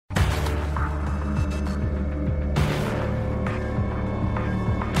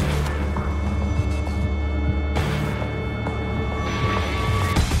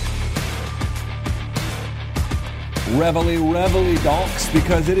Reveille, donks,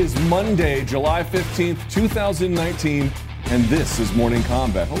 because it is Monday, July 15th, 2019, and this is Morning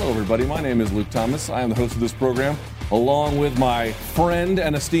Kombat. Hello, everybody. My name is Luke Thomas. I am the host of this program, along with my friend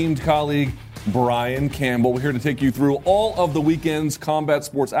and esteemed colleague, Brian Campbell. We're here to take you through all of the weekend's combat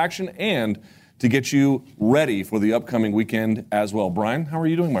sports action and to get you ready for the upcoming weekend as well. Brian, how are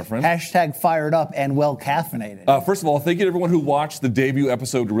you doing, my friend? Hashtag fired up and well caffeinated. First of all, thank you to everyone who watched the debut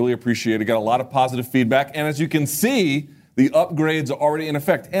episode. Really appreciate it. Got a lot of positive feedback. And as you can see, the upgrades are already in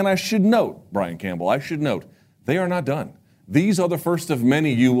effect. And I should note, Brian Campbell, they are not done. These are the first of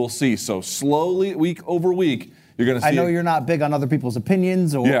many you will see. So slowly, week over week, you're going to see. I know you're not big on other people's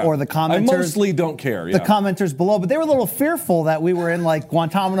opinions or the commenters. I mostly don't care. The commenters below, but they were a little fearful that we were in like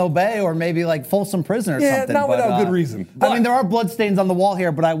Guantanamo Bay or maybe like Folsom Prison or something. Yeah, not without good reason. I mean, there are bloodstains on the wall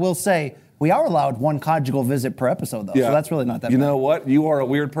here, but I will say we are allowed one conjugal visit per episode, though. Yeah. So that's really not that bad. You know what? You are a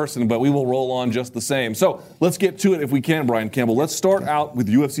weird person, but we will roll on just the same. So let's get to it if we can, Brian Campbell. Let's start out with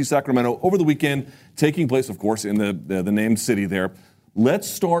UFC Sacramento over the weekend, taking place, of course, in the named city there. Let's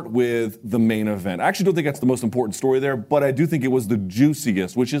start with the main event. I actually don't think that's the most important story there, but I do think it was the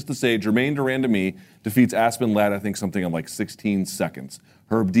juiciest, which is to say Germaine de Randamie defeats Aspen Ladd, I think something in like 16 seconds.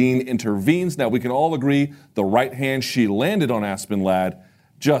 Herb Dean intervenes. Now, we can all agree the right hand she landed on Aspen Ladd,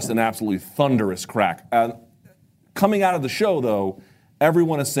 just an absolutely thunderous crack. Coming out of the show, though,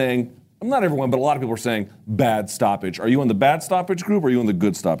 everyone is saying, not everyone, but a lot of people are saying bad stoppage. Are you in the bad stoppage group or are you in the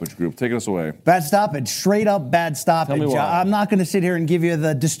good stoppage group? Take us away. Bad stoppage. Straight up bad stoppage. Tell me why. I'm not going to sit here and give you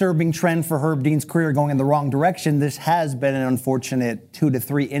the disturbing trend for Herb Dean's career going in the wrong direction. This has been an unfortunate 2 to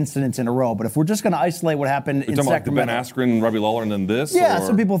 3 incidents in a row. But if we're just going to isolate what happened in Sacramento. You're talking about the Ben Askren, Robbie Lawler, and then this? Yeah,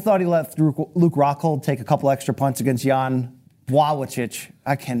 some people thought he let Luke Rockhold take a couple extra punts against Jan Blachowicz.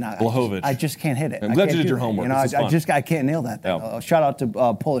 I cannot. Blachowicz. I just can't hit it. I'm glad you did your homework. You know, I can't nail that. Yeah. Shout out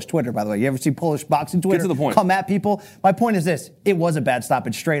to Polish Twitter, by the way. You ever see Polish boxing Twitter? Get to the point. Come at people. My point is this: it was a bad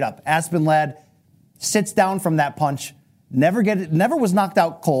stoppage, straight up. Aspen Ladd sits down from that punch. Never was knocked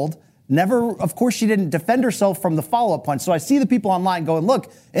out cold. Never. Of course, she didn't defend herself from the follow-up punch. So I see the people online going, "Look,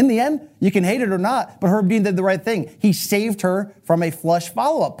 in the end, you can hate it or not, but Herb Dean did the right thing. He saved her from a flush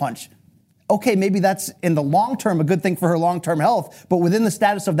follow-up punch." Okay, maybe that's in the long term a good thing for her long-term health, but within the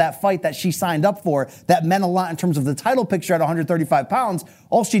status of that fight that she signed up for, that meant a lot in terms of the title picture at 135 pounds.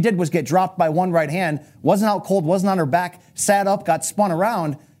 All she did was get dropped by one right hand, wasn't out cold, wasn't on her back, sat up, got spun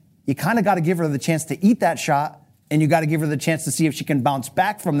around. You kind of got to give her the chance to eat that shot, and you got to give her the chance to see if she can bounce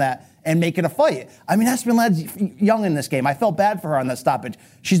back from that and make it a fight. I mean, Aspen Ladd's young in this game. I felt bad for her on that stoppage.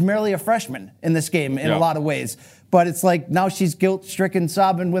 She's merely a freshman in this game in a lot of ways. But it's like now she's guilt-stricken,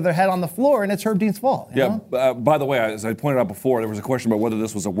 sobbing with her head on the floor, and it's Herb Dean's fault. By the way, as I pointed out before, there was a question about whether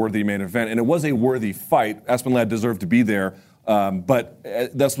this was a worthy main event, and it was a worthy fight. Aspen Ladd deserved to be there, but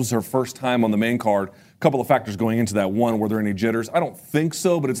this was her first time on the main card. A couple of factors going into that. One, were there any jitters? I don't think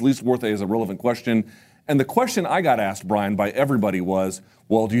so, but it's at least worth it as a relevant question. And the question I got asked, Brian, by everybody was,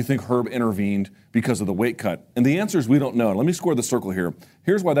 well, do you think Herb intervened because of the weight cut? And the answer is we don't know. Let me square the circle here.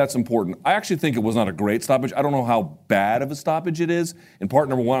 Here's why that's important. I actually think it was not a great stoppage. I don't know how bad of a stoppage it is. In part,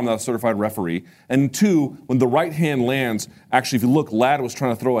 number one, I'm not a certified referee. And two, when the right hand lands, actually, if you look, Ladd was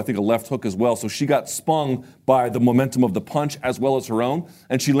trying to throw, I think, a left hook as well. So she got spun by the momentum of the punch as well as her own.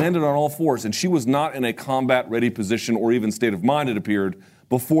 And she landed on all fours. And she was not in a combat-ready position or even state of mind, it appeared,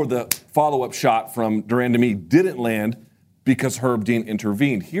 before the follow-up shot from de Randamie didn't land because Herb Dean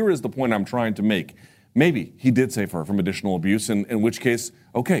intervened. Here is the point I'm trying to make. Maybe he did save her from additional abuse, in which case,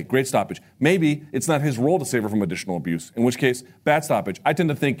 okay, great stoppage. Maybe it's not his role to save her from additional abuse, in which case, bad stoppage. I tend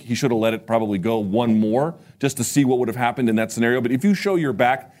to think he should have let it probably go one more just to see what would have happened in that scenario. But if you show your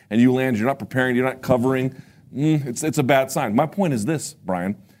back and you land, you're not preparing, you're not covering, it's a bad sign. My point is this,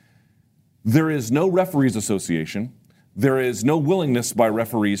 Brian. There is no referees association. There is no willingness by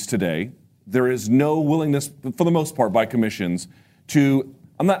referees today. There is no willingness, for the most part, by commissions to,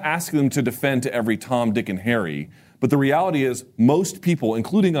 I'm not asking them to defend to every Tom, Dick, and Harry, but the reality is most people,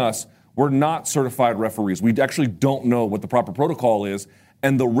 including us, we're not certified referees. We actually don't know what the proper protocol is,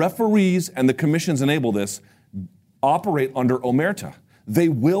 and the referees and the commissions enable this operate under omerta. They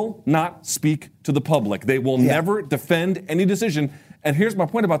will not speak to the public. They will never defend any decision. And here's my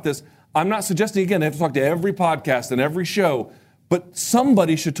point about this. I'm not suggesting, again, they have to talk to every podcast and every show, but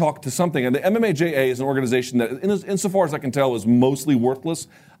somebody should talk to something. And the MMAJA is an organization that, insofar as I can tell, is mostly worthless.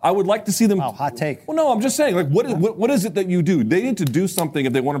 I would like to see them. Wow, hot take. Well, no, I'm just saying, like, what is it that you do? They need to do something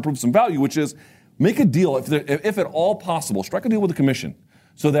if they want to prove some value, which is make a deal, if at all possible, strike a deal with the commission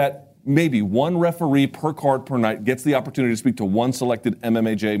so that maybe one referee per card per night gets the opportunity to speak to one selected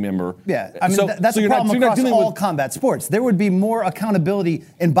MMAJ member. Yeah, I mean, that's a problem across all combat sports. There would be more accountability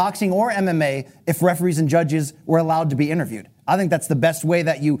in boxing or MMA if referees and judges were allowed to be interviewed. I think that's the best way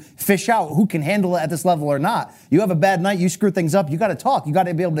that you fish out who can handle it at this level or not. You have a bad night, you screw things up, you got to talk, you got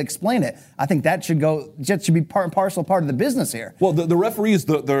to be able to explain it. I think that should be part and parcel part of the business here. Well, the referees,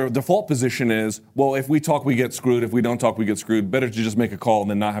 their default position is, well, if we talk, we get screwed. If we don't talk, we get screwed. Better to just make a call and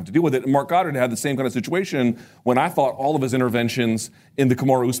then not have to deal with it. And Mark Goddard had the same kind of situation when I thought all of his interventions in the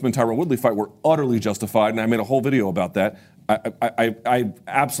Kamaru Usman-Tyron Woodley fight were utterly justified, and I made a whole video about that. I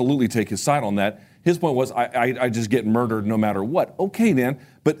absolutely take his side on that. His point was, I just get murdered no matter what. Okay, Dan,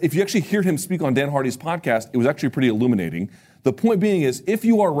 but if you actually hear him speak on Dan Hardy's podcast, it was actually pretty illuminating. The point being is, if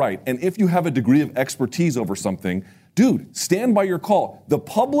you are right, and if you have a degree of expertise over something, dude, stand by your call. The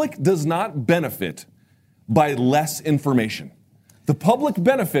public does not benefit by less information. The public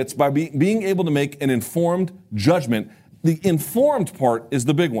benefits by being able to make an informed judgment. The informed part is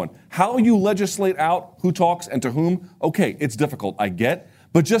the big one. How you legislate out who talks and to whom, okay, it's difficult, I get.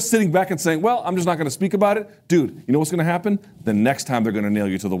 But just sitting back and saying, well, I'm just not going to speak about it, dude, you know what's going to happen? The next time they're going to nail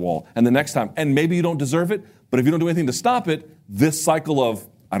you to the wall. And the next time, and maybe you don't deserve it, but if you don't do anything to stop it, this cycle of,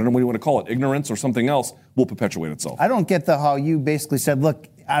 I don't know what you want to call it, ignorance or something else, will perpetuate itself. I don't get how you basically said, look,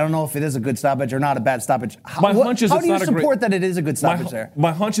 I don't know if it is a good stoppage or not a bad stoppage. How do you support that it is a good stoppage there?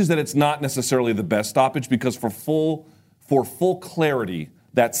 My hunch is that it's not necessarily the best stoppage, because for full clarity,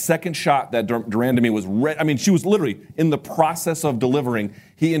 that second shot that RANDAMIE was she was literally in the process of delivering.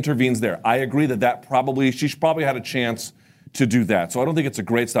 He intervenes there. I agree that she probably had a chance to do that. So I don't think it's a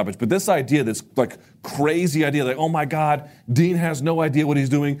great stoppage. But this idea, this like crazy idea, like, oh my God, Dean has no idea what he's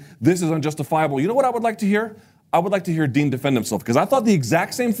doing. This is unjustifiable. You know what I would like to hear? I would like to hear Dean defend himself, because I thought the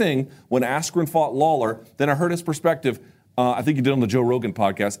exact same thing when Askren fought Lawler. Then I heard his perspective. I think he did on the Joe Rogan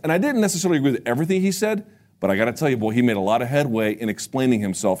podcast. And I didn't necessarily agree with everything he said, but I got to tell you, boy, he made a lot of headway in explaining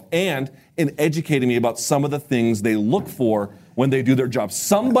himself and in educating me about some of the things they look for when they do their job.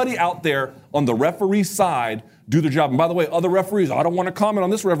 Somebody out there on the referee side do their job. And by the way, other referees, I don't want to comment on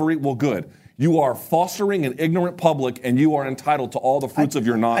this referee. Well, good. You are fostering an ignorant public, and you are entitled to all the fruits of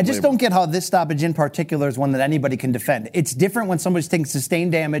your non-labor. I just don't get how this stoppage in particular is one that anybody can defend. It's different when somebody's taking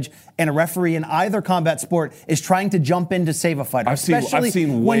sustained damage and a referee in either combat sport is trying to jump in to save a fighter. I've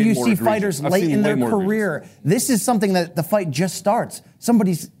seen when you see fighters late in their career. This is something that the fight just starts.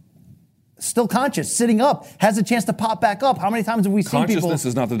 Somebody's still conscious, sitting up, has a chance to pop back up. How many times have we seen people... Consciousness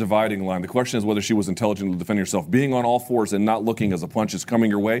is not the dividing line. The question is whether she was intelligent to defend herself. Being on all fours and not looking as a punch is coming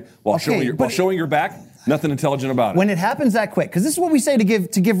your way while showing your back, nothing intelligent about it. When it happens that quick, because this is what we say to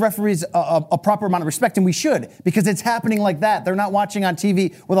give referees a proper amount of respect, and we should, because it's happening like that. They're not watching on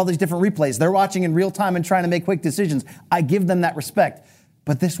TV with all these different replays. They're watching in real time and trying to make quick decisions. I give them that respect.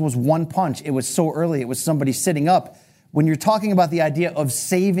 But this was one punch. It was so early. It was somebody sitting up. When you're talking about the idea of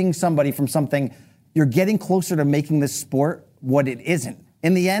saving somebody from something, you're getting closer to making this sport what it isn't.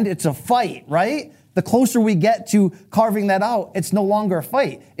 In the end, it's a fight, right? The closer we get to carving that out, it's no longer a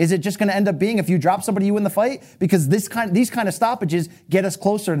fight. Is it just going to end up being, if you drop somebody, you win the fight? Because these kind of stoppages get us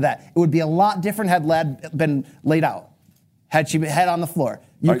closer to that. It would be a lot different had Ladd been laid out, had she been head on the floor.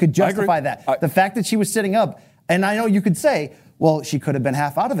 You could justify that. The fact that she was sitting up, and I know you could say, well, she could have been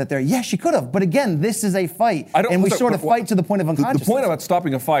half out of it there. Yeah, she could have. But again, this is a fight. And we sort of fight to the point of unconsciousness. The point about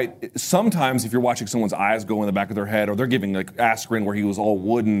stopping a fight, sometimes if you're watching someone's eyes go in the back of their head, or they're giving like Askren where he was all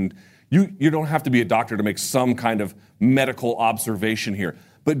wooden, you don't have to be a doctor to make some kind of medical observation here.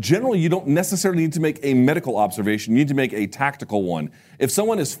 But generally, you don't necessarily need to make a medical observation. You need to make a tactical one. If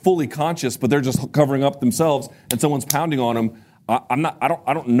someone is fully conscious, but they're just covering up themselves and someone's pounding on them, I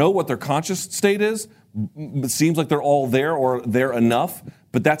don't know what their conscious state is. It seems like they're all there or they're enough,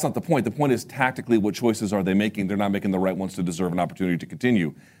 but that's not the point. The point is tactically what choices are they making? They're not making the right ones to deserve an opportunity to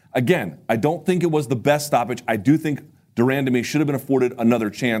continue. Again, I don't think it was the best stoppage. I do think RANDAMIE should have been afforded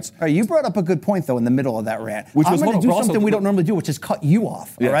another chance. All right, you brought up a good point, though, in the middle of that rant. I'm going to do something we don't normally do, which is cut you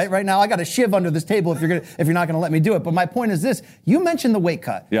off. Yes. All right, right now I got a shiv under this table if you're not going to let me do it. But my point is this: you mentioned the weight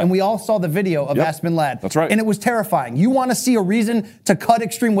cut, and we all saw the video of Aspen Ladd. That's right, and it was terrifying. You want to see a reason to cut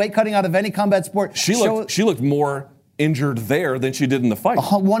extreme weight cutting out of any combat sport? She looked more injured there than she did in the fight.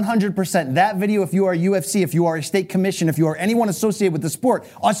 100%. That video, if you are UFC, if you are a state commission, if you are anyone associated with the sport,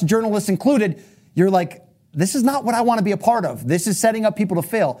 us journalists included, you're like, this is not what I want to be a part of. This is setting up people to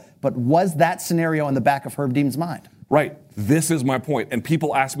fail. But was that scenario in the back of Herb Dean's mind? Right. This is my point. And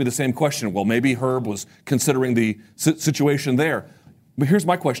people ask me the same question. Well, maybe Herb was considering the situation there. But here's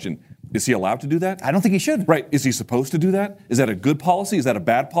my question. Is he allowed to do that? I don't think he should. Right. Is he supposed to do that? Is that a good policy? Is that a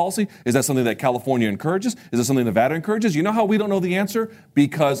bad policy? Is that something that California encourages? Is that something Nevada encourages? You know how we don't know the answer?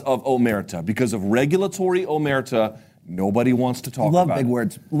 Because of omerta. Because of regulatory omerta. Nobody wants to talk about it. Love big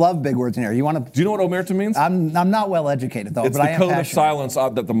words. Love big words in here. You want to? Do you know what omerta means? I'm not well educated though, it's but I the am code passionate. of silence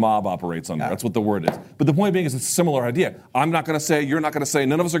that the mob operates under. That's what the word is. But the point being is it's a similar idea. I'm not going to say, you're not going to say,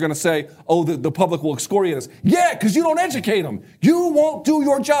 none of us are going to say, oh, the public will excoriate us. Yeah, because you don't educate them. You won't do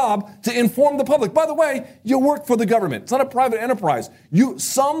your job to inform the public. By the way, you work for the government. It's not a private enterprise.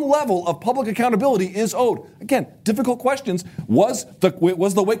 Some level of public accountability is owed. Again, difficult questions. Was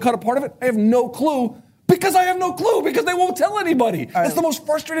the weight cut a part of it? I have no clue. Because I have no clue, because they won't tell anybody. That's the most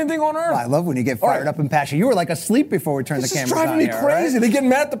frustrating thing on earth. I love when you get fired up and passionate. You were like asleep before we turned the cameras on. This is driving me crazy. Right? They get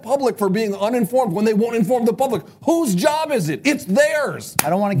mad at the public for being uninformed when they won't inform the public. Whose job is it? It's theirs. I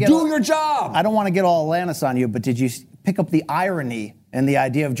don't want to get do your job. I don't want to get all Alanis on you, but did you pick up the irony and the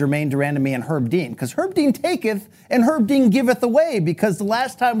idea of Jermaine Durandamy and Herb Dean? Because Herb Dean taketh and Herb Dean giveth away. Because the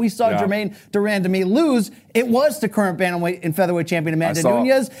last time we saw Jermaine Durandamy lose, it was to current bantamweight and featherweight champion Amanda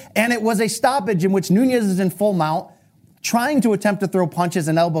Nunes, and it was a stoppage in which Nunes is in full mount, trying to attempt to throw punches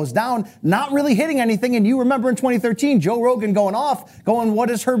and elbows down, not really hitting anything. And you remember in 2013, Joe Rogan going off, going, "What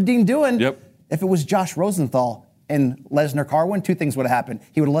is Herb Dean doing?" Yep. If it was Josh Rosenthal and Lesnar Carwin, two things would have happened.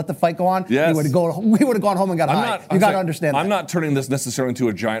 He would have let the fight go on. Yes. We would have gone home and got high. You got to understand that. I'm not turning this necessarily into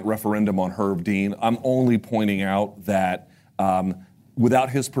a giant referendum on Herb Dean. I'm only pointing out that without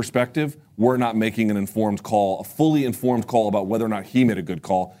his perspective, we're not making an informed call, a fully informed call about whether or not he made a good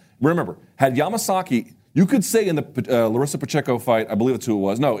call. Remember, had Yamasaki, you could say in the Larissa Pacheco fight, I believe that's who it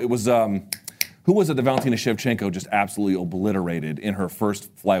was. No, it was, who was it that Valentina Shevchenko just absolutely obliterated in her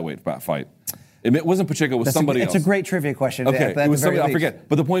first flyweight fight? It wasn't Pacheco, it was somebody else. It's a great trivia question. Okay, it was somebody, I forget.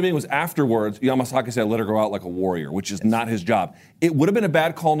 But the point being was afterwards, Yamasaki said, let her go out like a warrior, which is not his job. It would have been a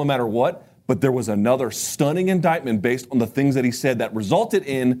bad call no matter what, but there was another stunning indictment based on the things that he said that resulted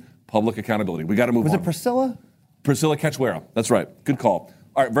in public accountability. We got to move on. Was it Priscilla? Priscilla Cachoeira. That's right. Good call.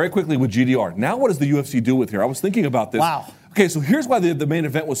 All right, very quickly with GDR. Now what does the UFC do with here? I was thinking about this. Wow. Okay, so here's why the main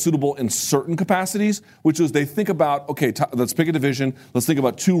event was suitable in certain capacities, which was they think about, okay, let's pick a division. Let's think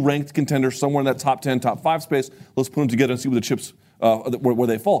about two ranked contenders somewhere in that top 10, top 5 space. Let's put them together and see where the chips, where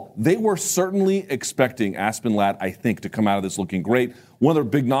they fall. They were certainly expecting Aspen Ladd, I think, to come out of this looking great. One of the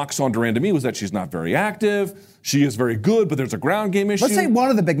big knocks on Durandamy was that she's not very active. She is very good, but there's a ground game issue. Let's say one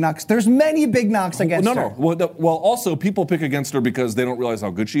of the big knocks. There's many big knocks against her. Well, also, people pick against her because they don't realize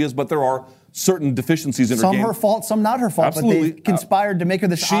how good she is, but there are certain deficiencies in her game. Some her fault, some not her fault, Absolutely. but they conspired to make her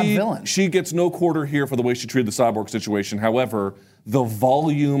this odd villain. She gets no quarter here for the way she treated the Cyborg situation. However, the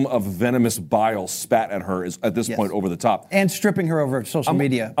volume of venomous bile spat at her is, at this point, over the top. And stripping her over social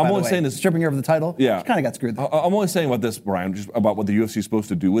media, I'm only saying this. Stripping her of the title? Yeah. She kind of got screwed there. I'm only saying about this, Brian, just about what the UFC is supposed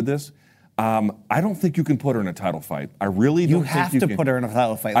to do with this. I don't think you can put her in a title fight. I really don't think you can. You have to put her in a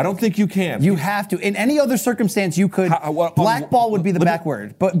title fight. I don't think you can. You have to. In any other circumstance, you could. Blackball would be the bad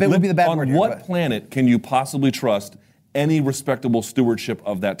word. But would be the bad word. On what planet can you possibly trust any respectable stewardship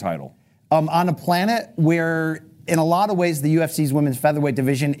of that title? On a planet where, in a lot of ways, the UFC's women's featherweight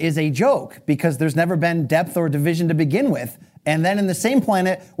division is a joke because there's never been depth or division to begin with. And then in the same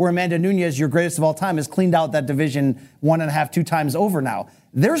planet where Amanda Nunes, your greatest of all time, has cleaned out that division 1.5, 2 times over now.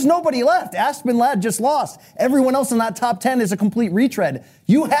 There's nobody left. Aspen Ladd just lost. Everyone else in that top 10 is a complete retread.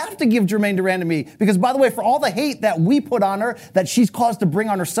 You have to give Jermaine Durandamy, because, by the way, for all the hate that we put on her, that she's caused to bring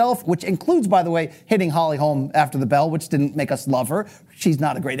on herself, which includes, by the way, hitting Holly Holm after the bell, which didn't make us love her. She's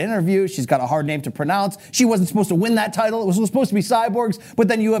not a great interview. She's got a hard name to pronounce. She wasn't supposed to win that title. It was supposed to be Cyborg's, but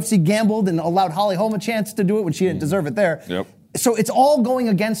then UFC gambled and allowed Holly Holm a chance to do it when she didn't deserve it there. Yep. So it's all going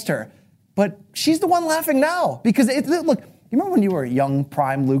against her. But she's the one laughing now, because, look, you remember when you were a young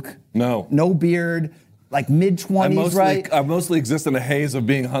prime Luke? No. No beard, like mid-20s, right? I mostly exist in a haze of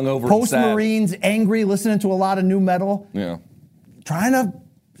being hungover and sad. Post-Marines, angry, listening to a lot of new metal. Yeah. Trying to,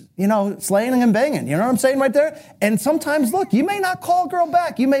 slaying and banging. You know what I'm saying right there? And sometimes, look, you may not call a girl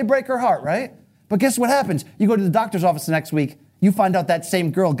back. You may break her heart, right? But guess what happens? You go to the doctor's office the next week. You find out that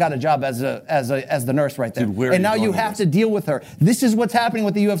same girl got a job as the nurse right there. Dude, and now you have to deal with her. This is what's happening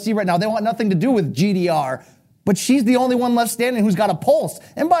with the UFC right now. They want nothing to do with GDR. But she's the only one left standing who's got a pulse.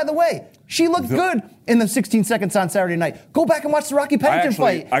 And by the way, she looked good in the 16 seconds on Saturday night. Go back and watch the Rocky Pennington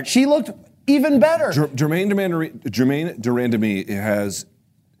fight. She looked even better. Jermaine Durandamy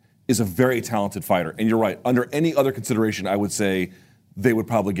is a very talented fighter. And you're right. Under any other consideration, I would say they would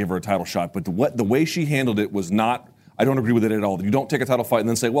probably give her a title shot. But the way she handled it was not... I don't agree with it at all. You don't take a title fight and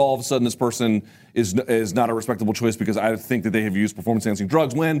then say, well, all of a sudden this person is not a respectable choice because I think that they have used performance-enhancing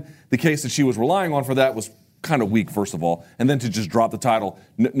drugs, when the case that she was relying on for that was kind of weak, first of all, and then to just drop the title,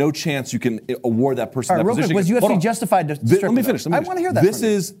 no chance you can award that person that real position. Quick, was UFC justified to strip Let me finish. I want to hear that.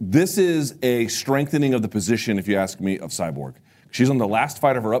 This is a strengthening of the position, if you ask me, of Cyborg. She's on the last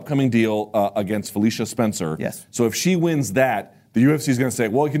fight of her upcoming deal against Felicia Spencer. Yes. So if she wins that, the UFC is going to say,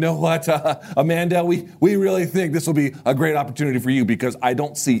 well, you know what, Amanda, we really think this will be a great opportunity for you, because I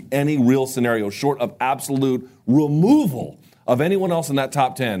don't see any real scenario short of absolute removal of anyone else in that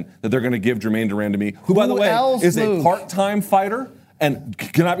top 10 that they're going to give Germaine de Randamie, who, by the way, is a part-time fighter and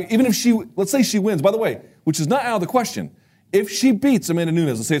cannot be, even if she, let's say she wins, by the way, which is not out of the question. If she beats Amanda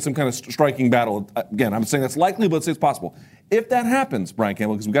Nunes, let's say it's some kind of striking battle, again, I'm saying that's likely, but let's say it's possible. If that happens, Brian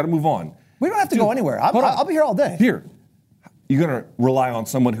Campbell, because we've got to move on. We don't have to go anywhere. I'll be here all day. Here. You're going to rely on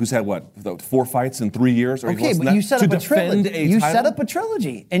someone who's had, what, 4 fights in 3 years? Or okay, but you set up a trilogy. You set up a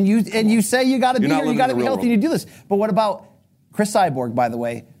trilogy, and you say you got to be here, you got to be healthy, and you do this. But what about Chris Cyborg, by the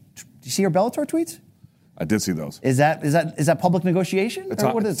way? Do you see her Bellator tweets? I did see those. Is that public negotiation?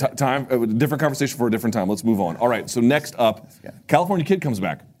 Or what is it? Different conversation for a different time. Let's move on. All right, so next up, California Kid comes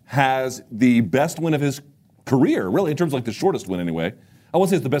back. Has the best win of his career, really, in terms of like the shortest win anyway. I won't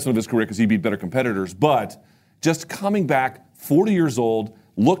say it's the best win of his career because he beat better competitors, but just coming back, 40 years old,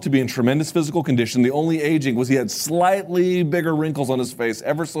 looked to be in tremendous physical condition. The only aging was he had slightly bigger wrinkles on his face,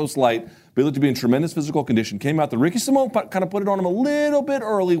 ever so slight, but he looked to be in tremendous physical condition. Came out, the Ricky Simon kind of put it on him a little bit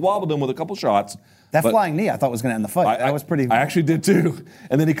early, wobbled him with a couple shots. That flying knee I thought was going to end the fight. That was pretty. I actually did too.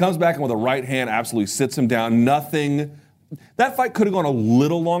 And then he comes back and with a right hand absolutely sits him down. Nothing. That fight could have gone a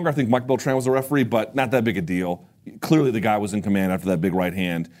little longer. I think Mike Beltran was the referee, but not that big a deal. Clearly the guy was in command after that big right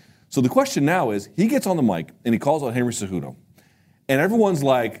hand. So the question now is, he gets on the mic and he calls out Henry Cejudo. And everyone's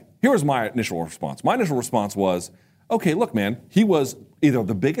like, here was my initial response. My initial response was, okay, look, man, he was either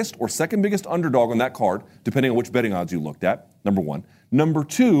the biggest or second biggest underdog on that card, depending on which betting odds you looked at, number one. Number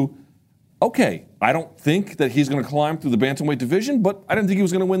two, okay, I don't think that he's going to climb through the bantamweight division, but I didn't think he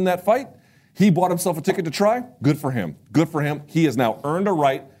was going to win that fight. He bought himself a ticket to try. Good for him. Good for him. He has now earned a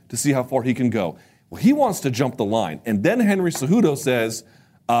right to see how far he can go. Well, he wants to jump the line. And then Henry Cejudo says,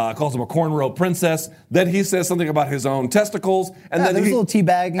 calls him a cornrow princess. Then he says something about his own testicles. And then there's a little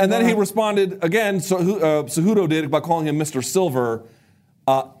teabagging. And then he responded again, Cejudo did, by calling him Mr. Silver.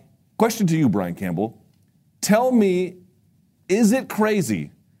 Question to you, Brian Campbell. Tell me, is it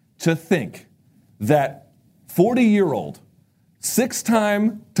crazy to think that 40-year-old,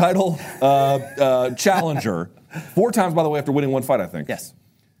 6-time title challenger, 4 times, by the way, after winning 1 fight, I think. Yes.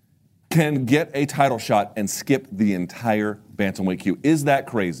 Can get a title shot and skip the entire bantamweight queue? Is that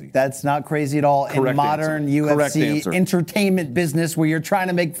crazy? That's not crazy at all. Correct in modern answer. UFC entertainment business where you're trying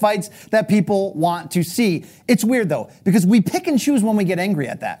to make fights that people want to see. It's weird though, because we pick and choose when we get angry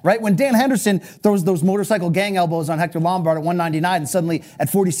at that, right? When Dan Henderson throws those motorcycle gang elbows on Hector Lombard at 199 and suddenly at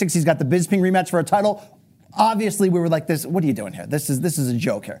 46 he's got the Bisping rematch for a title, obviously we were like this, what are you doing here? This is a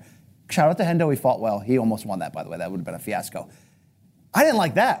joke here. Shout out to Hendo, he fought well. He almost won that, by the way. That would have been a fiasco. I didn't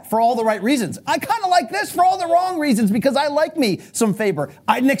like that for all the right reasons. I kind of like this for all the wrong reasons because I like me some Faber.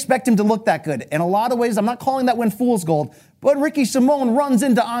 I didn't expect him to look that good. In a lot of ways, I'm not calling that win fool's gold, but Ricky Simon runs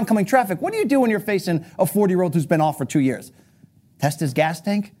into oncoming traffic. What do you do when you're facing a 40-year-old who's been off for 2 years? Test his gas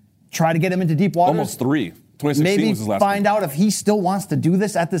tank? Try to get him into deep water? Almost 3. 2016 Maybe was his last find out if he still wants to do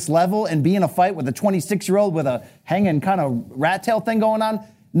this at this level and be in a fight with a 26-year-old with a hanging kind of rat tail thing going on?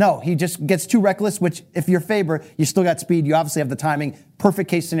 No, he just gets too reckless, which if you're Faber, you still got speed, you obviously have the timing, perfect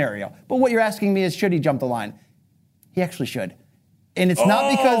case scenario. But what you're asking me is, should he jump the line? He actually should. And it's not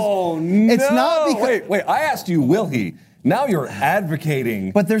because... It's not because... Wait, I asked you, will he? Now you're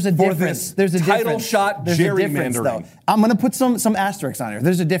advocating but there's a difference. There's a title difference. shot there's gerrymandering. A difference, though. I'm going to put some asterisks on here.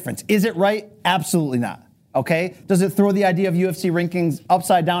 There's a difference. Is it right? Absolutely not. Okay? Does it throw the idea of UFC rankings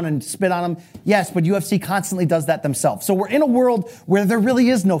upside down and spit on them? Yes, but UFC constantly does that themselves. So we're in a world where there really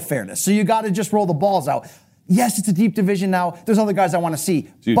is no fairness. So you got to just roll the balls out. Yes, it's a deep division now. There's other guys I want to see.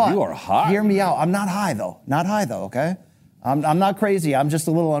 Dude, but you are high. Hear me out. I'm not high, though. Not high, though, okay? I'm not crazy. I'm just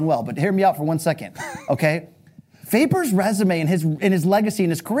a little unwell. But hear me out for 1 second, okay? Faber's resume and his legacy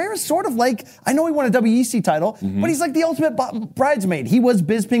and his career is sort of like, I know he won a WEC title, but he's like the ultimate bridesmaid. He was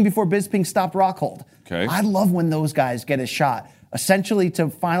Bisping before Bisping stopped Rockhold. Okay. I love when those guys get a shot, essentially to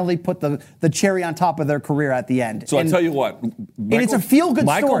finally put the cherry on top of their career at the end. So I tell you what. And it's a feel-good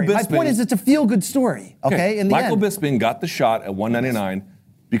story. My point is it's a feel-good story, okay, in the Michael end. Bisping got the shot at 199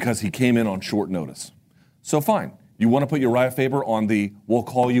 because he came in on short notice. So fine. You want to put Uriah Faber on the we'll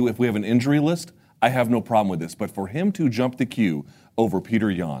call you if we have an injury list? I have no problem with this. But for him to jump the queue over Peter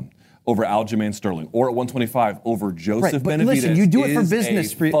Yan, over Aljamain Sterling, or at 125 over Joseph Benavidez, listen, you do it for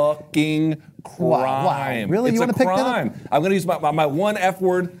business. A fucking crime. Wow. Really? It's you want to pick that up? I'm going to use my one F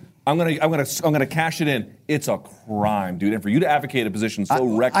word I'm gonna cash it in. It's a crime, dude. And for you to advocate a position so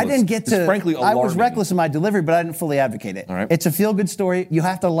reckless, I didn't get to. Frankly, alarming. I was reckless in my delivery, but I didn't fully advocate it. All right. It's a feel-good story. You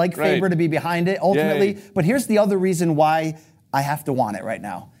have to like Faber to be behind it, ultimately. Yay. But here's the other reason why I have to want it right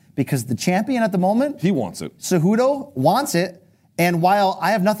now. Because the champion at the moment, he wants it. Cejudo wants it. And while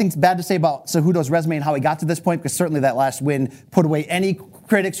I have nothing bad to say about Cejudo's resume and how he got to this point, because certainly that last win put away any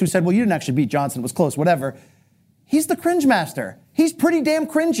critics who said, well, you didn't actually beat Johnson, it was close, whatever. He's the cringe master. He's pretty damn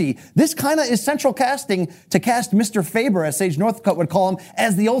cringy. This kind of is central casting to cast Mr. Faber, as Sage Northcutt would call him,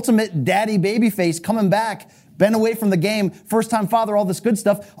 as the ultimate daddy babyface coming back, been away from the game, first-time father, all this good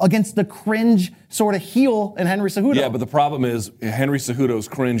stuff, against the cringe sort of heel in Henry Cejudo. Yeah, but the problem is Henry Cejudo's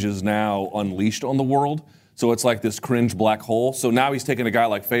cringe is now unleashed on the world. So it's like this cringe black hole. So now he's taking a guy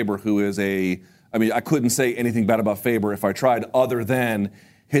like Faber, who is I couldn't say anything bad about Faber if I tried, other than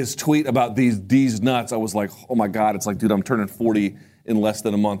his tweet about these nuts. I was like, oh my God, it's like, dude, I'm turning 40 in less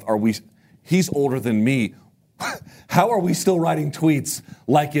than a month. He's older than me. How are we still writing tweets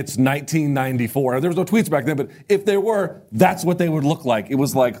like it's 1994? There was no tweets back then, but if there were, that's what they would look like. It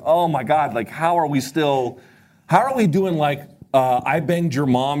was like, oh my God, like how are we doing like I banged your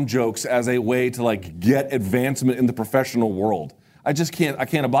mom jokes as a way to like get advancement in the professional world? I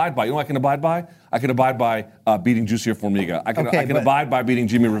can't abide by. You know what I can abide by? I can abide by beating Jussier Formiga. I can abide by beating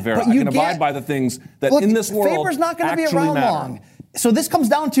Jimmy Rivera. I can abide by the things that in this world Faber's not going to be around matter. long. So this comes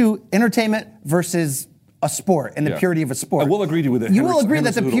down to entertainment versus a sport and the purity of a sport. I will agree with it. You will agree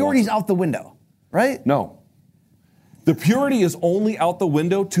that the purity's out the window, right? No. The purity is only out the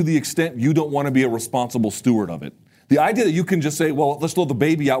window to the extent you don't want to be a responsible steward of it. The idea that you can just say, well, let's throw the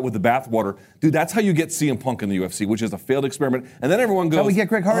baby out with the bathwater. Dude, that's how you get CM Punk in the UFC, which is a failed experiment. And then everyone goes... That's how we get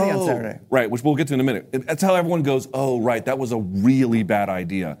Greg Hardy on Saturday. Right, which we'll get to in a minute. That's how everyone goes, oh, right, that was a really bad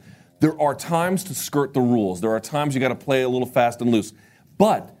idea. There are times to skirt the rules. There are times you got to play a little fast and loose.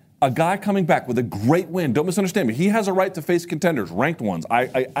 But a guy coming back with a great win, don't misunderstand me, he has a right to face contenders, ranked ones.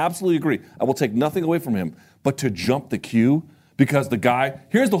 I absolutely agree. I will take nothing away from him. But to jump the queue, because the guy...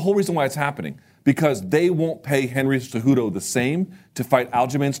 Here's the whole reason why it's happening. Because they won't pay Henry Cejudo the same to fight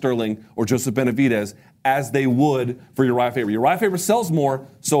Aljamain Sterling or Joseph Benavidez as they would for Uriah Faber. Uriah Faber sells more,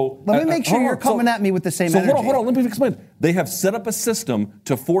 so... Let me make sure you're coming at me with the same energy. Hold on, let me explain. They have set up a system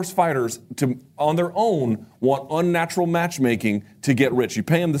to force fighters to, on their own, want unnatural matchmaking to get rich. You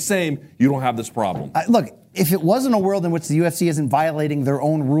pay them the same, you don't have this problem. Look, if it wasn't a world in which the UFC isn't violating their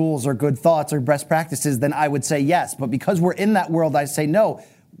own rules or good thoughts or best practices, then I would say yes. But because we're in that world, I say no.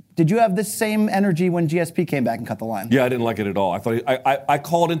 Did you have this same energy when GSP came back and cut the line? Yeah, I didn't like it at all. I thought I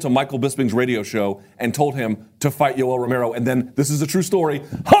called into Michael Bisping's radio show and told him to fight Yoel Romero, and then, this is a true story,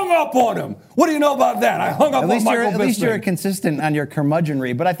 hung up on him. What do you know about that? I hung up on Michael Bisping. At least you're consistent on your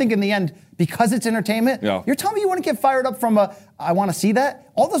curmudgeonry. But I think in the end, because it's entertainment, you're telling me you want to get fired up from I want to see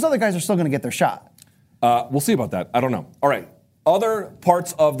that? All those other guys are still going to get their shot. We'll see about that. I don't know. All right. Other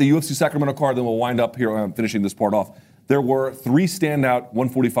parts of the UFC Sacramento card, then we'll wind up here finishing this part off. There were 3 standout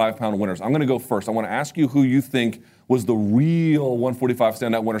 145-pound winners. I'm going to go first. I want to ask you who you think was the real 145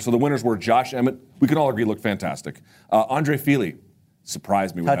 standout winner. So the winners were Josh Emmett. We can all agree looked fantastic. Andre Fili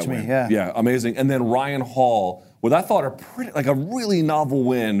surprised me with that win. Yeah, amazing. And then Ryan Hall with, I thought, a really novel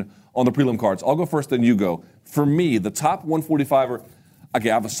win on the prelim cards. I'll go first, then you go. For me, the top 145er, okay,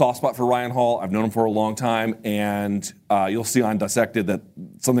 I have a soft spot for Ryan Hall. I've known him for a long time, and you'll see on Dissected that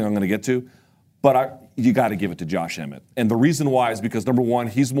something I'm going to get to. But you got to give it to Josh Emmett. And the reason why is because, number one,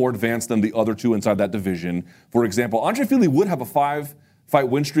 he's more advanced than the other two inside that division. For example, Andre Fili would have a 5-fight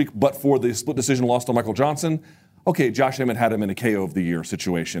win streak, but for the split decision loss to Michael Johnson. Okay, Josh Emmett had him in a KO of the year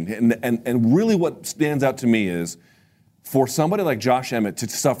situation. And really what stands out to me is, for somebody like Josh Emmett to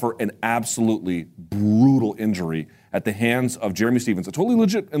suffer an absolutely brutal injury at the hands of Jeremy Stephens, a totally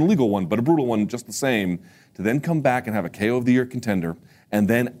legit and legal one, but a brutal one just the same, to then come back and have a KO of the year contender, and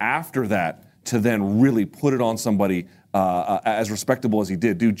then after that, to then really put it on somebody as respectable as he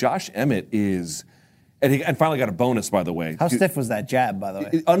did. Dude, Josh Emmett is... And finally got a bonus, by the way. How stiff was that jab, by the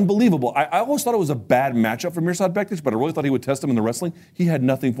way? Unbelievable. I always thought it was a bad matchup for Mirsad Bektic, but I really thought he would test him in the wrestling. He had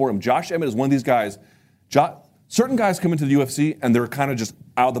nothing for him. Josh Emmett is one of these guys. Certain guys come into the UFC, and they're kind of just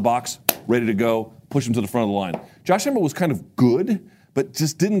out of the box, ready to go, push him to the front of the line. Josh Emmett was kind of good, but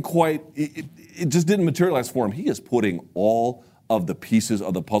just didn't quite... It just didn't materialize for him. He is putting all of the pieces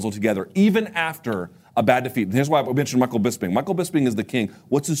of the puzzle together, even after a bad defeat. And here's why I mentioned Michael Bisping. Michael Bisping is the king.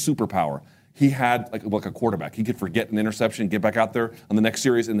 What's his superpower? He had like a quarterback. He could forget an interception, get back out there on the next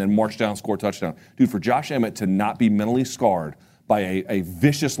series, and then march down, score a touchdown. Dude, for Josh Emmett to not be mentally scarred by a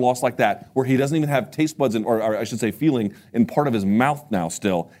vicious loss like that, where he doesn't even have taste buds, or I should say feeling, in part of his mouth now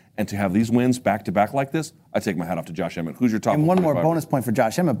still, And to have these wins back-to-back like this, I take my hat off to Josh Emmett. Who's your top? And one more bonus point for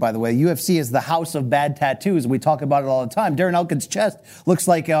Josh Emmett, by the way. UFC is the house of bad tattoos. We talk about it all the time. Darren Elkin's chest looks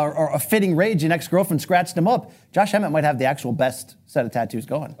like a fitting rage. An ex-girlfriend scratched him up. Josh Emmett might have the actual best set of tattoos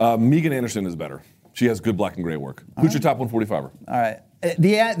going. Megan Anderson is better. She has good black and gray work. Who's your top 145er? All right.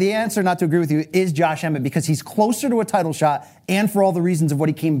 The answer, not to agree with you, is Josh Emmett because he's closer to a title shot and for all the reasons of what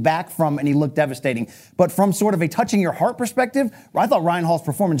he came back from and he looked devastating. But from sort of a touching your heart perspective, I thought Ryan Hall's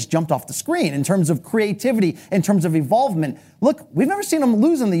performance jumped off the screen in terms of creativity, in terms of evolvement. Look, we've never seen him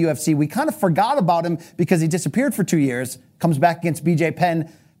lose in the UFC. We kind of forgot about him because he disappeared for 2 years, comes back against BJ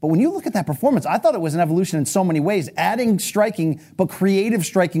Penn. But when you look at that performance, I thought it was an evolution in so many ways, adding striking, but creative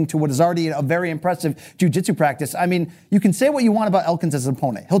striking to what is already a very impressive jiu-jitsu practice. I mean, you can say what you want about Elkins as an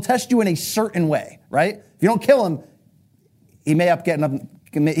opponent. He'll test you in a certain way, right? If you don't kill him, he may end up getting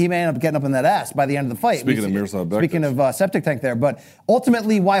up in that ass by the end of the fight. Speaking of Miroslav Bektic. Speaking of septic tank there. But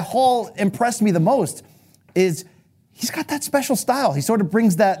ultimately, why Hall impressed me the most is he's got that special style. He sort of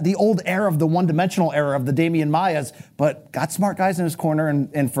brings the old era of the one-dimensional era of the Damian Maias, but got smart guys in his corner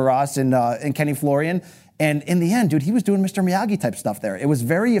and for us and Kenny Florian. And in the end, dude, he was doing Mr. Miyagi type stuff there. It was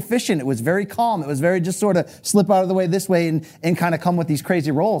very efficient. It was very calm. It was very just sort of slip out of the way this way and kind of come with these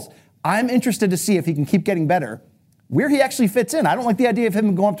crazy rolls. I'm interested to see if he can keep getting better, where he actually fits in. I don't like the idea of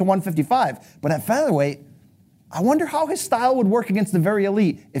him going up to 155, but at featherweight, I wonder how his style would work against the very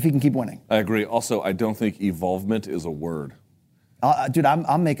elite if he can keep winning. I agree. Also, I don't think evolvement is a word. Dude,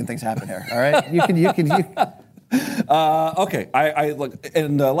 I'm making things happen here. All right, you can. Okay. I look.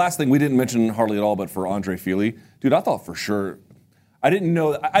 And last thing, we didn't mention hardly at all, but for Andre Fili, dude, I thought for sure. I didn't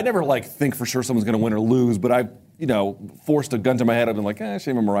know. I never think for sure someone's going to win or lose, but I forced a gun to my head. I've been like,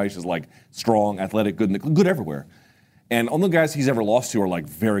 Shayman Moraes is strong, athletic, good everywhere. And only guys he's ever lost to are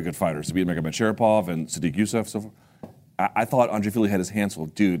very good fighters. To beat Magomed Sharipov and Sadiq Youssef. So I thought Andre Fili had his hands full.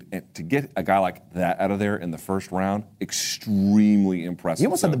 Dude, and to get a guy like that out of there in the first round, extremely impressive. He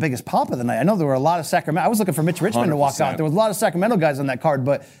almost had the biggest pop of the night. I know there were a lot of Sacramento. I was looking for Mitch Richmond 100%. To walk out. There was a lot of Sacramento guys on that card,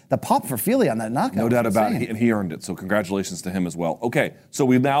 but the pop for Fili on that knockout. No doubt about it. And he earned it. So congratulations to him as well. Okay, so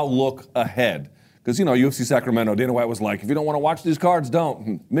we now look ahead. Because, UFC Sacramento, Dana White was like, if you don't want to watch these cards,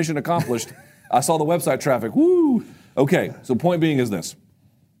 don't. Mission accomplished. I saw the website traffic. Woo! Okay, so point being is this.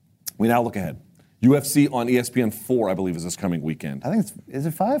 We now look ahead. UFC on ESPN 4, I believe, is this coming weekend. I think is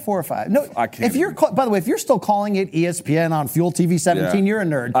it 5, 4 or 5? No, I can't. By the way, if you're still calling it ESPN on Fuel TV 17, you're a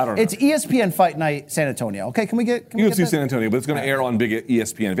nerd. I don't know. It's ESPN Fight Night San Antonio. Okay, can we get UFC San Antonio, but it's going to air on big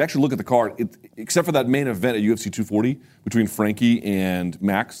ESPN. If you actually look at the card, except for that main event at UFC 240 between Frankie and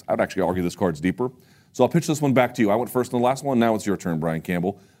Max, I would actually argue this card's deeper. So I'll pitch this one back to you. I went first in the last one. Now it's your turn, Brian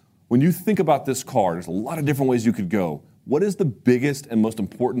Campbell. When you think about this card, there's a lot of different ways you could go. What is the biggest and most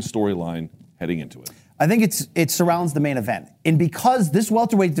important storyline heading into it? I think it surrounds the main event. And because this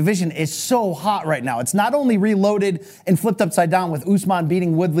welterweight division is so hot right now, it's not only reloaded and flipped upside down with Usman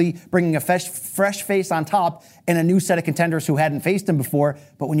beating Woodley, bringing a fresh face on top and a new set of contenders who hadn't faced him before,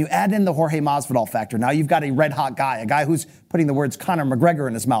 but when you add in the Jorge Masvidal factor, now you've got a red-hot guy, a guy who's putting the words Conor McGregor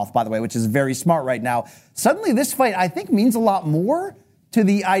in his mouth, by the way, which is very smart right now. Suddenly this fight, I think, means a lot more to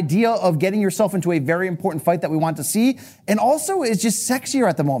the idea of getting yourself into a very important fight that we want to see, and also is just sexier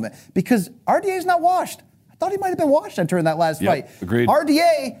at the moment because RDA is not washed. I thought he might have been washed entering that last fight. Agreed.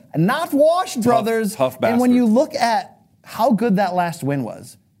 RDA, not washed, brothers. Tough bastard. And when you look at how good that last win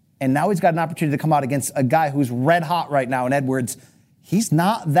was, and now he's got an opportunity to come out against a guy who's red hot right now in Edwards, he's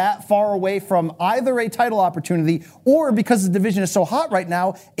not that far away from either a title opportunity or, because the division is so hot right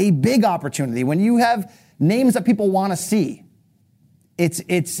now, a big opportunity. When you have names that people want to see,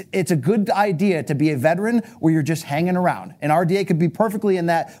 it's a good idea to be a veteran where you're just hanging around. And RDA could be perfectly in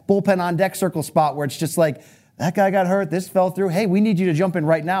that bullpen on deck circle spot where it's just like, that guy got hurt, this fell through. Hey, we need you to jump in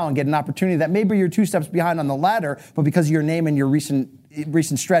right now and get an opportunity that maybe you're 2 steps behind on the ladder, but because of your name and your recent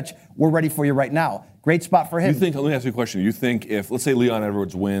stretch, we're ready for you right now. Great spot for him. Let me ask you a question. You think if, let's say Leon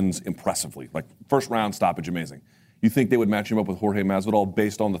Edwards wins impressively, like first round stoppage, amazing, you think they would match him up with Jorge Masvidal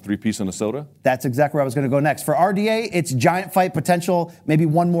based on the 3-piece in Minnesota? That's exactly where I was going to go next. For RDA, it's giant fight potential, maybe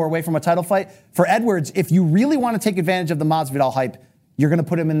one more away from a title fight. For Edwards, if you really want to take advantage of the Masvidal hype, you're going to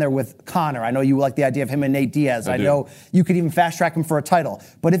put him in there with Conor. I know you like the idea of him and Nate Diaz. I know you could even fast track him for a title.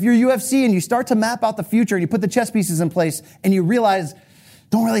 But if you're UFC and you start to map out the future and you put the chess pieces in place and you realize,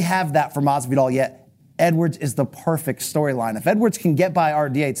 don't really have that for Masvidal yet, Edwards is the perfect storyline. If Edwards can get by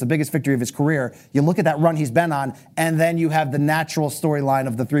RDA, it's the biggest victory of his career. You look at that run he's been on, and then you have the natural storyline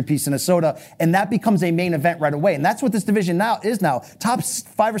of the 3-piece Minnesota, and that becomes a main event right away. And that's what this division now is now. Top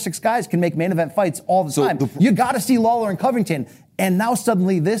 5 or 6 guys can make main event fights all the time. You got to see Lawler and Covington, and now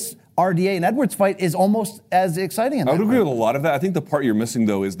suddenly this RDA and Edwards fight is almost as exciting. I would agree with a lot of that. I think the part you're missing,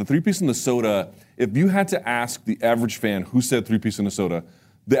 though, is the three-piece in the soda. If you had to ask the average fan who said three-piece in the soda,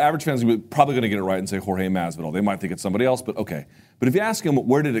 the average fan's probably going to get it right and say Jorge Masvidal. They might think it's somebody else, but okay. But if you ask him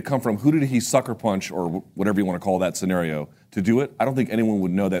where did it come from, who did he sucker punch, or whatever you want to call that scenario, to do it, I don't think anyone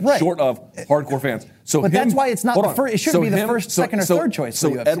would know that, short of hardcore fans. So but that's why it's not the first. It shouldn't be the first, second, or third choice. So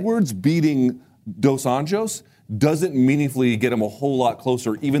for UFC. Edwards beating Dos Anjos doesn't meaningfully get him a whole lot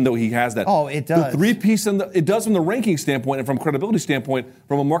closer, even though he has that. Oh, it does. The three-piece, it does from the ranking standpoint and from credibility standpoint.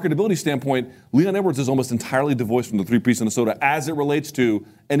 From a marketability standpoint, Leon Edwards is almost entirely divorced from the three-piece in the soda as it relates to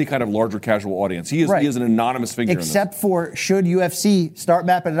any kind of larger casual audience. He is an anonymous figure. Except for should UFC start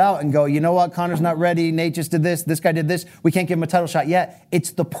mapping it out and go, you know what, Conor's not ready, Nate just did this guy did this, we can't give him a title shot yet.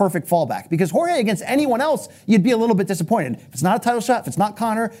 It's the perfect fallback. Because Jorge against anyone else, you'd be a little bit disappointed. If it's not a title shot, if it's not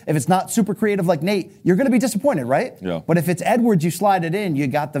Conor, if it's not super creative like Nate, you're going to be disappointed, right? Yeah. But if it's Edwards, you slide it in, you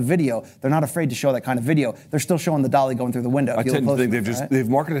got the video. They're not afraid to show that kind of video. They're still showing the dolly going through the window. I tend to think they've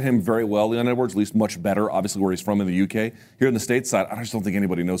marketed him very well, Leon Edwards, at least much better, obviously where he's from in the UK. Here in the States side, I just don't think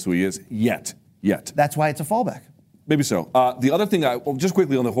anybody knows who he is yet. That's why it's a fallback. Maybe so. The other thing, just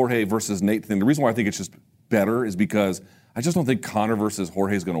quickly on the Jorge versus Nate thing, the reason why I think it's just better is because I just don't think Conor versus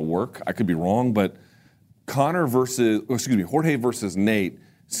Jorge is going to work. I could be wrong, but Jorge versus Nate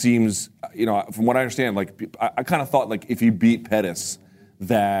seems, from what I understand, like I kind of thought like if he beat Pettis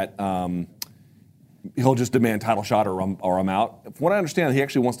that he'll just demand title shot or I'm out. From what I understand, he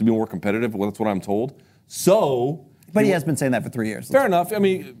actually wants to be more competitive. Well, that's what I'm told. So. But he has been saying that for 3 years. Fair enough. I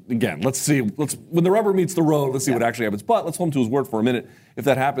mean, again, let's see. When the rubber meets the road, let's see what actually happens. But let's hold him to his word for a minute. If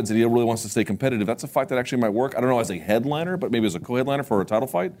that happens and he really wants to stay competitive, that's a fight that actually might work. I don't know as a headliner, but maybe as a co-headliner for a title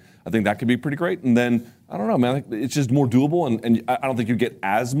fight. I think that could be pretty great. And then, I don't know, man. I think it's just more doable, and I don't think you get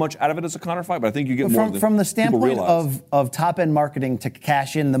as much out of it as a Conor fight, but I think you get more than from the standpoint of top-end marketing to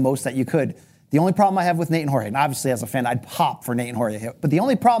cash in the most that you could. The only problem I have with Nate and Jorge, and obviously as a fan, I'd pop for Nate and Jorge, but the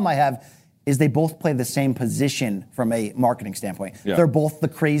only problem I have is they both play the same position from a marketing standpoint. Yeah. They're both the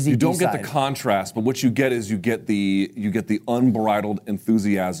crazy. You don't get the contrast, but what you get is you get the unbridled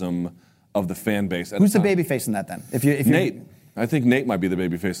enthusiasm of the fan base. Who's the babyface in that then? If Nate. I think Nate might be the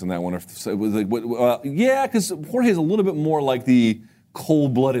babyface in that one. Yeah, because Jorge's a little bit more like the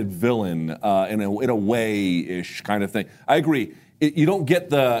cold-blooded villain in a way-ish kind of thing. I agree. You don't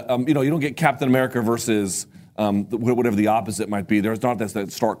get you don't get Captain America versus whatever the opposite might be. There's not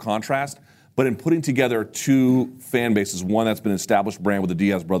that stark contrast. But in putting together two fan bases, one that's been an established brand with the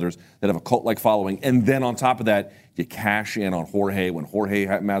Diaz brothers that have a cult-like following, and then on top of that, you cash in on Jorge when Jorge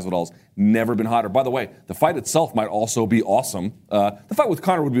Masvidal's never been hotter. By the way, the fight itself might also be awesome. The fight with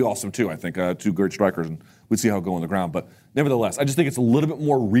Conor would be awesome too, I think. Two great strikers, and we'd see how it go on the ground. But nevertheless, I just think it's a little bit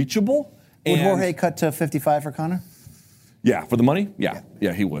more reachable. Would Jorge cut to 55 for Conor? Yeah, for the money? Yeah,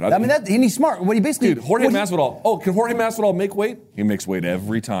 he would. I mean, and he's smart. What he basically... Dude, Jorge Masvidal... Oh, can Jorge Masvidal make weight? He makes weight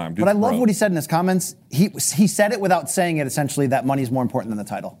every time. Dude, but I love what he said in his comments. He said it without saying it, essentially, that money's more important than the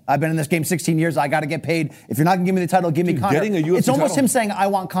title. I've been in this game 16 years. I got to get paid. If you're not going to give me the title, give me Conor. Getting a UFC it's almost title, him saying, I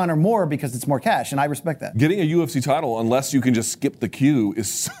want Conor more because it's more cash, and I respect that. Getting a UFC title, unless you can just skip the queue,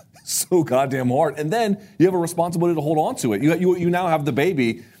 is so goddamn hard. And then you have a responsibility to hold on to it. You now have the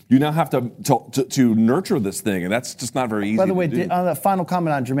baby... You now have to nurture this thing, and that's just not very easy. By the way, the final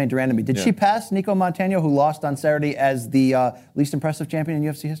comment on Jermaine Durandamy, did she pass Nico Montano, who lost on Saturday, as the least impressive champion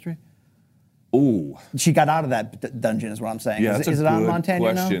in UFC history? Ooh. She got out of that dungeon, is what I'm saying. Yeah, is it on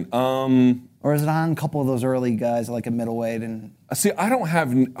Montano question. now? Or is it on a couple of those early guys, like a middleweight? And see, I don't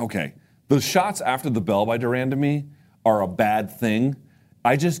have... Okay, the shots after the bell by Durandamy are a bad thing.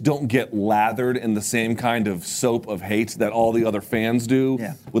 I just don't get lathered in the same kind of soap of hate that all the other fans do,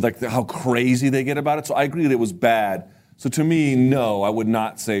 with like how crazy they get about it. So I agree that it was bad. So to me, no, I would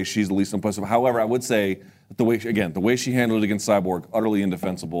not say she's the least impressive. However, I would say that the way she handled it against Cyborg, utterly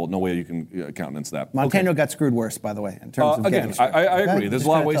indefensible. No way you can countenance that. Montano got screwed worse, by the way, in terms of again. I agree. There's a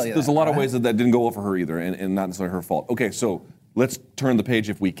lot of ways. There's a lot of ways that didn't go well for her either, and not necessarily her fault. Okay, so let's turn the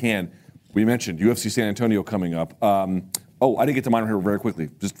page if we can. We mentioned UFC San Antonio coming up. I didn't get to mine here very quickly,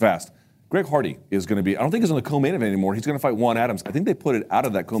 just fast. Greg Hardy is going to be, I don't think he's on the co-main event anymore. He's going to fight Juan Adams. I think they put it out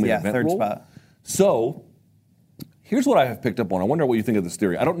of that co-main event third role. Spot. So, here's what I have picked up on. I wonder what you think of this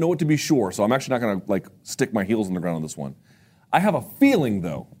theory. I don't know it to be sure, so I'm actually not going to stick my heels in the ground on this one. I have a feeling,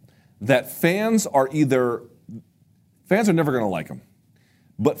 though, that fans are never going to like him.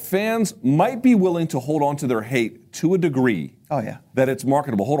 But fans might be willing to hold on to their hate to a degree that it's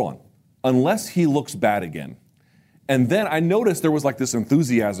marketable. Hold on. Unless he looks bad again. And then I noticed there was this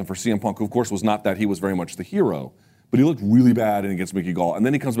enthusiasm for CM Punk, who of course was not that. He was very much the hero. But he looked really bad against Mickey Gall. And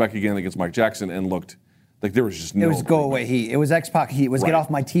then he comes back again against Mike Jackson and looked Like there was just no. It was go away heat. It was X-Pac heat. It was get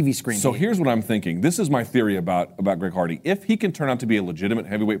off my TV screen. So heat. here's what I'm thinking. This is my theory about Greg Hardy. If he can turn out to be a legitimate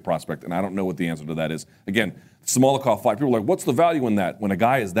heavyweight prospect, and I don't know what the answer to that is. Again, Smolikov fight. People are like, what's the value in that? When a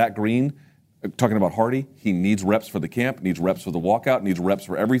guy is that green, talking about Hardy, he needs reps for the camp, needs reps for the walkout, needs reps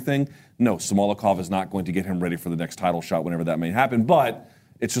for everything. No, Smolikov is not going to get him ready for the next title shot whenever that may happen. But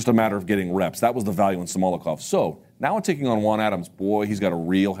it's just a matter of getting reps. That was the value in Smolikov. So now I'm taking on Juan Adams. Boy, he's got a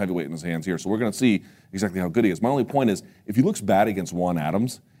real heavyweight in his hands here. So we're going to see exactly how good he is. My only point is, if he looks bad against Juan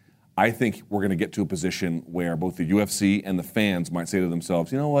Adams, I think we're going to get to a position where both the UFC and the fans might say to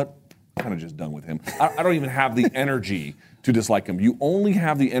themselves, you know what, I'm kind of just done with him. I don't even have the energy to dislike him. You only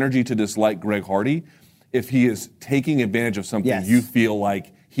have the energy to dislike Greg Hardy if he is taking advantage of something you feel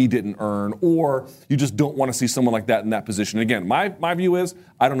like he didn't earn, or you just don't want to see someone like that in that position. Again, my view is,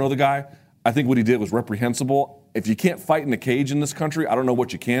 I don't know the guy. I think what he did was reprehensible. If you can't fight in a cage in this country, I don't know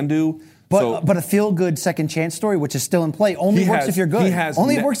what you can do. But a feel-good second chance story, which is still in play, only works if you're good.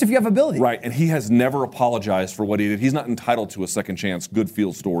 Only works if you have ability. Right, and he has never apologized for what he did. He's not entitled to a second chance, good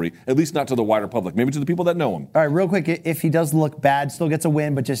feel story, at least not to the wider public, maybe to the people that know him. All right, real quick, if he does look bad, still gets a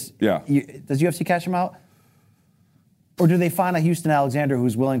win, but just, does UFC cash him out? Or do they find a Houston Alexander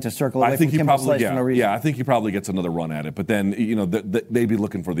who's willing to circle away from Kimbo Slice for no reason? Yeah, I think he probably gets another run at it. But then, they'd be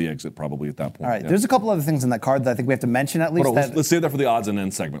looking for the exit probably at that point. All right, there's a couple other things in that card that I think we have to mention at least. Let's save that for the odds and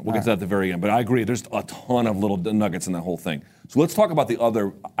ends segment. We'll get to that at the very end. But I agree, there's a ton of little nuggets in that whole thing. So let's talk about the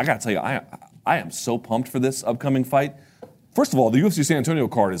other. I got to tell you, I am so pumped for this upcoming fight. First of all, the UFC San Antonio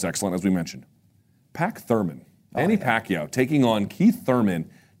card is excellent, as we mentioned. Thurman, Manny Pacquiao taking on Keith Thurman.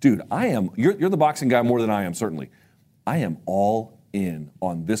 Dude, you're the boxing guy more than I am, certainly. I am all in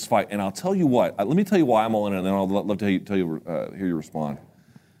on this fight, and I'll tell you what. Let me tell you why I'm all in, and then I'll love to hear you respond.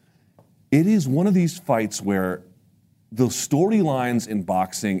 It is one of these fights where the storylines in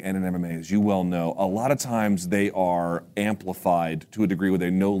boxing and in MMA, as you well know, a lot of times they are amplified to a degree where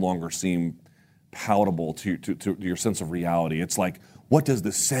they no longer seem palatable to your sense of reality. It's like, what does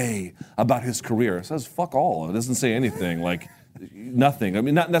this say about his career? It says fuck all. It doesn't say anything. Like nothing. I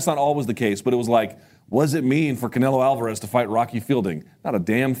mean, that's not always the case, but it was like, what does it mean for Canelo Alvarez to fight Rocky Fielding? Not a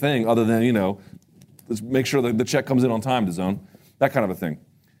damn thing other than, let's make sure that the check comes in on time to zone. That kind of a thing.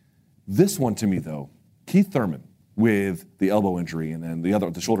 This one to me, though, Keith Thurman with the elbow injury and then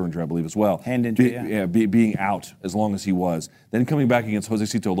the shoulder injury, I believe, as well. Hand injury, being out as long as he was. Then coming back against Jose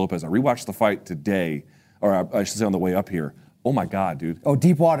Cito Lopez. I rewatched the fight today, or I should say on the way up here. Oh, my God, dude. Oh,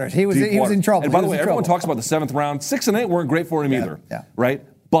 deep waters. He was in trouble. And by the way, everyone talks about the 7th round. 6 and 8 weren't great for him either, right?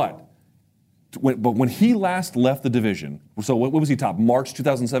 But when he last left the division, so what was he top? March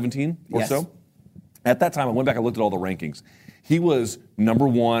 2017 or so? At that time, I went back and looked at all the rankings. He was number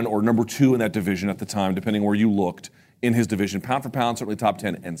 1 or number 2 in that division at the time, depending where you looked in his division. Pound for pound, certainly top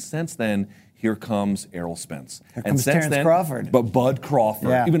 10. And since then, here comes Errol Spence. Here comes Terrence Crawford. But Bud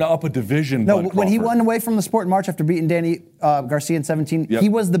Crawford, even up a division. No, when he went away from the sport in March after beating Danny Garcia in 17, he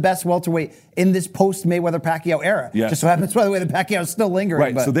was the best welterweight in this post-Mayweather-Pacquiao era. Just so happens, by the way, that Pacquiao is still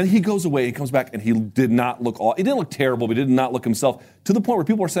lingering. Right, so then he goes away, he comes back, and he didn't look terrible, but he did not look himself, to the point where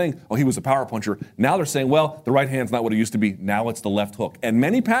people are saying, oh, he was a power puncher. Now they're saying, well, the right hand's not what it used to be. Now it's the left hook. And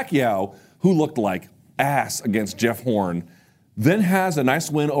Manny Pacquiao, who looked like ass against Jeff Horn, then has a nice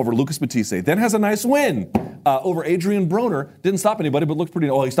win over Lucas Batiste, then has a nice win over Adrian Broner. Didn't stop anybody, but looked pretty.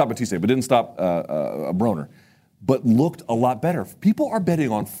 Oh, he stopped Batiste, but didn't stop Broner. But looked a lot better. People are betting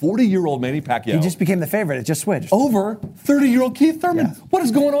on 40-year-old Manny Pacquiao. He just became the favorite. It just switched. Over 30-year-old Keith Thurman. What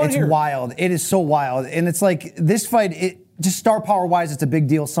is going on here? It's wild. It is so wild. And it's like this fight, just star power-wise, it's a big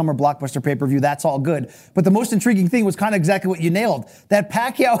deal. Summer blockbuster pay-per-view, that's all good. But the most intriguing thing was kind of exactly what you nailed, that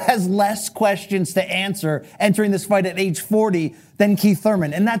Pacquiao has less questions to answer entering this fight at age 40 than Keith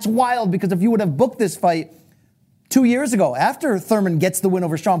Thurman. And that's wild, because if you would have booked this fight 2 years ago, after Thurman gets the win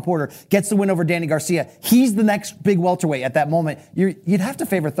over Sean Porter, gets the win over Danny Garcia, he's the next big welterweight at that moment. You'd have to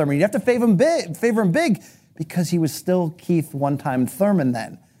favor Thurman. You'd have to favor him big, because he was still Keith one-time Thurman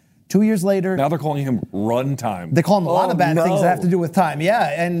then. 2 years later. Now they're calling him run time. They call him a lot of bad things that have to do with time.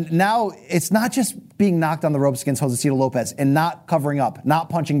 Yeah, and now it's not just being knocked on the ropes against Jose Cito Lopez and not covering up, not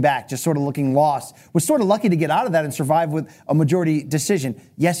punching back, just sort of looking lost. Was sort of lucky to get out of that and survive with a majority decision.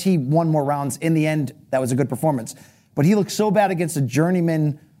 Yes, he won more rounds. In the end, that was a good performance. But he looked so bad against a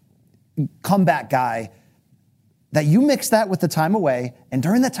journeyman comeback guy that you mix that with the time away, and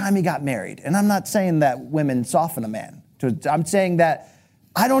during that time he got married. And I'm not saying that women soften a man. I'm saying that,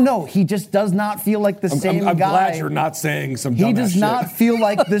 I don't know, he just does not feel like the same guy. I'm glad you're not saying some dumbass shit. He does not feel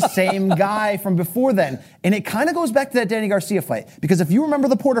like the same guy from before then. And it kind of goes back to that Danny Garcia fight. Because if you remember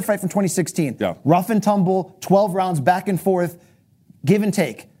the Porter fight from 2016, rough and tumble, 12 rounds, back and forth, give and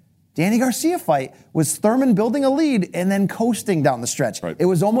take. Danny Garcia fight was Thurman building a lead and then coasting down the stretch. Right. It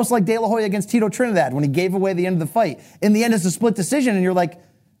was almost like De La Hoya against Tito Trinidad when he gave away the end of the fight. In the end, it's a split decision, and you're like,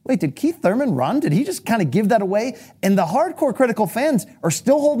 wait, did Keith Thurman run? Did he just kind of give that away? And the hardcore critical fans are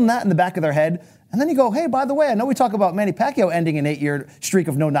still holding that in the back of their head. And then you go, hey, by the way, I know we talk about Manny Pacquiao ending an 8-year streak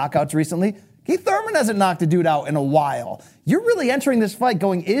of no knockouts recently. Keith Thurman hasn't knocked a dude out in a while. You're really entering this fight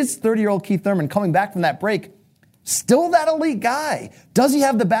going, is 30-year-old Keith Thurman coming back from that break still that elite guy? Does he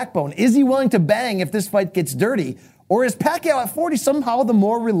have the backbone? Is he willing to bang if this fight gets dirty? Or is Pacquiao at 40 somehow the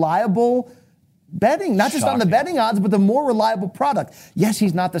more reliable betting, not just on the betting odds, but the more reliable product? Yes,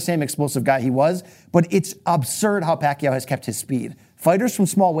 he's not the same explosive guy he was, but it's absurd how Pacquiao has kept his speed. Fighters from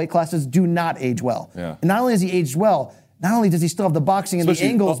small weight classes do not age well. Yeah. And not only has he aged well, not only does he still have the boxing and Especially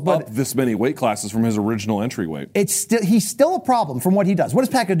the angles, but up this many weight classes from his original entry weight. He's still a problem from what he does. What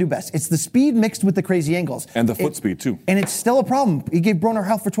does Pacquiao do best? It's the speed mixed with the crazy angles. And the foot speed, too. And it's still a problem. He gave Broner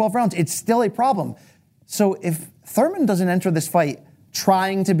health for 12 rounds. It's still a problem. So if Thurman doesn't enter this fight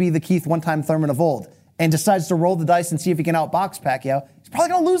trying to be the Keith one-time Thurman of old and decides to roll the dice and see if he can outbox Pacquiao, he's probably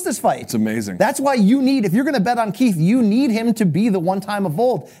going to lose this fight. It's amazing. That's why if you're going to bet on Keith, you need him to be the one-time of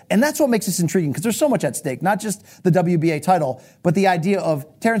old. And that's what makes this intriguing, because there's so much at stake, not just the WBA title, but the idea of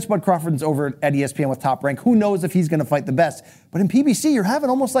Terrence Bud Crawford's over at ESPN with Top Rank. Who knows if he's going to fight the best? But in PBC, you're having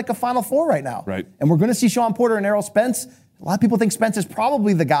almost like a Final Four right now. Right. And we're going to see Sean Porter and Errol Spence. A lot of people think Spence is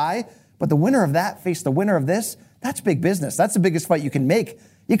probably the guy, but the winner of that face the winner of this. That's big business. That's the biggest fight you can make.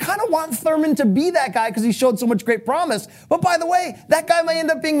 You kind of want Thurman to be that guy because he showed so much great promise. But by the way, that guy may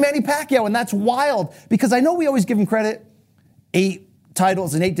end up being Manny Pacquiao, and that's wild because I know we always give him credit. 8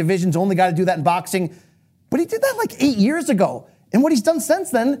 titles and 8 divisions, only got to do that in boxing. But he did that like 8 years ago. And what he's done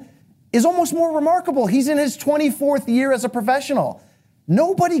since then is almost more remarkable. He's in his 24th year as a professional.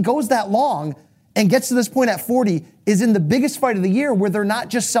 Nobody goes that long and gets to this point at 40 is in the biggest fight of the year where they're not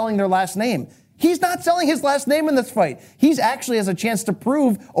just selling their last name. He's not selling his last name in this fight. He's actually has a chance to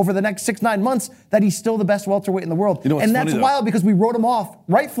prove over the next 6-9 months that he's still the best welterweight in the world. You know, and that's wild because we wrote him off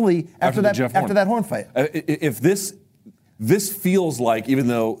rightfully after that Horn fight. If this feels like, even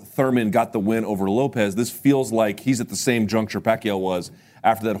though Thurman got the win over Lopez, this feels like he's at the same juncture Pacquiao was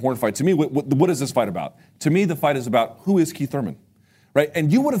after that Horn fight. To me, what is this fight about? To me, the fight is about who is Keith Thurman, right?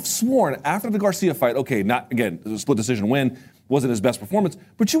 And you would have sworn after the Garcia fight, okay, not again a split decision win. Wasn't his best performance,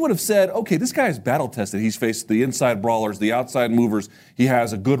 but you would have said, okay, this guy is battle tested. He's faced the inside brawlers, the outside movers. He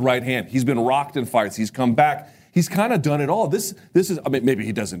has a good right hand. He's been rocked in fights. He's come back. He's kind of done it all. This is, I mean, maybe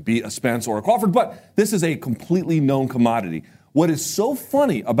he doesn't beat a Spence or a Crawford, but this is a completely known commodity. What is so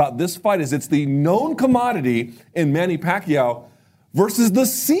funny about this fight is it's the known commodity in Manny Pacquiao versus the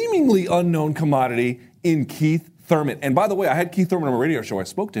seemingly unknown commodity in Keith Thurman. And by the way, I had Keith Thurman on my radio show. I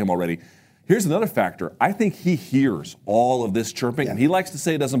spoke to him already. Here's another factor. I think he hears all of this chirping, and he likes to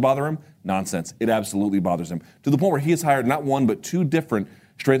say it doesn't bother him. Nonsense. It absolutely bothers him, to the point where he has hired not one but 2 different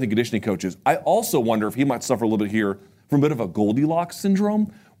strength and conditioning coaches. I also wonder if he might suffer a little bit here from a bit of a Goldilocks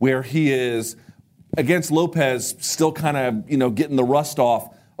syndrome, where he is, against Lopez, still kind of, getting the rust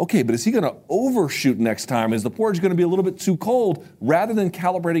off. Okay, but is he going to overshoot next time? Is the porridge going to be a little bit too cold, rather than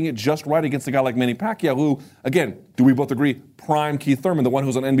calibrating it just right against a guy like Manny Pacquiao, who, again, do we both agree, prime Keith Thurman, the one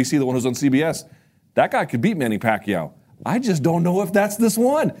who's on NBC, the one who's on CBS? That guy could beat Manny Pacquiao. I just don't know if that's this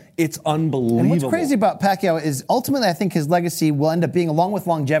one. It's unbelievable. And what's crazy about Pacquiao is ultimately I think his legacy will end up being, along with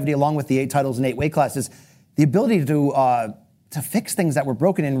longevity, along with the 8 titles and 8 weight classes, the ability to fix things that were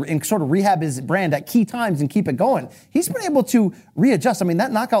broken and sort of rehab his brand at key times and keep it going. He's been able to readjust. I mean,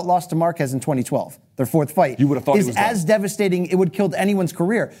 that knockout loss to Marquez in 2012, their 4th fight, you would have thought is as devastating. It would kill anyone's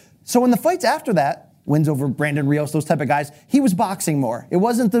career. So in the fights after that, wins over Brandon Rios, those type of guys, he was boxing more. It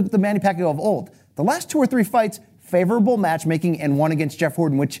wasn't the Manny Pacquiao of old. The last 2 or 3 fights, favorable matchmaking, and one against Jeff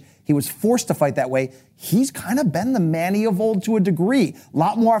Horton, which he was forced to fight that way. He's kind of been the Manny of old to a degree. A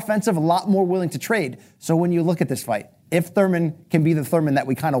lot more offensive, a lot more willing to trade. So when you look at this fight, if Thurman can be the Thurman that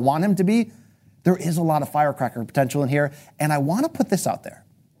we kind of want him to be, there is a lot of firecracker potential in here. And I want to put this out there.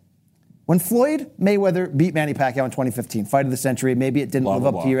 When Floyd Mayweather beat Manny Pacquiao in 2015, fight of the century, maybe it didn't live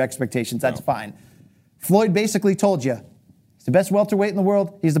up to your expectations, that's fine. Floyd basically told you, he's the best welterweight in the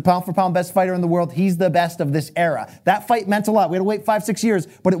world, he's the pound-for-pound best fighter in the world, he's the best of this era. That fight meant a lot. We had to wait 5-6 years,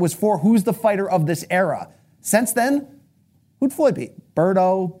 but it was for who's the fighter of this era. Since then, who'd Floyd beat?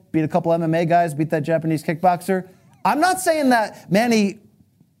 Berto, beat a couple MMA guys, beat that Japanese kickboxer. I'm not saying that Manny,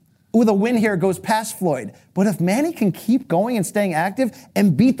 with a win here, goes past Floyd. But if Manny can keep going and staying active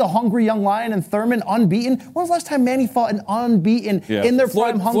and beat the hungry young lion and Thurman unbeaten, when was the last time Manny fought an unbeaten, in their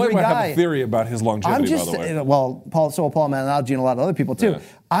prime hungry Floyd might guy? have a theory about his longevity, by the way. Well, Paul Malignaggi and a lot of other people too. Yeah.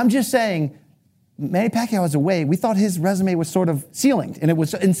 I'm just saying, Manny Pacquiao has a way. We thought his resume was sort of ceilinged, and it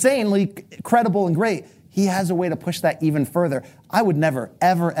was insanely credible and great. He has a way to push that even further. I would never,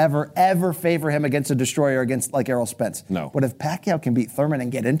 ever, ever, ever favor him against a destroyer against like Errol Spence. No. But if Pacquiao can beat Thurman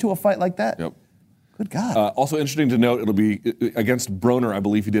and get into a fight like that, good God. Also interesting to note, it'll be against Broner. I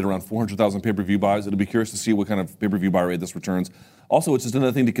believe he did around 400,000 pay-per-view buys. It'll be curious to see what kind of pay-per-view buy rate this returns. Also, it's just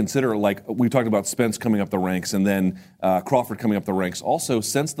another thing to consider. Like we talked about Spence coming up the ranks and then Crawford coming up the ranks. Also,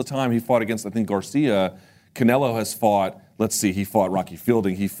 since the time he fought against, I think, Garcia, Canelo has fought. Let's see, he fought Rocky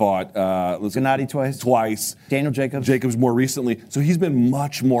Fielding. He fought Gennady twice. Daniel Jacobs. Jacobs more recently. So he's been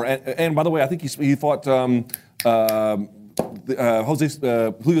much more. And by the way, I think he fought Julio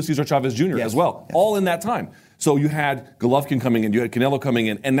Cesar Chavez Jr. as well, all in that time. So you had Golovkin coming in, you had Canelo coming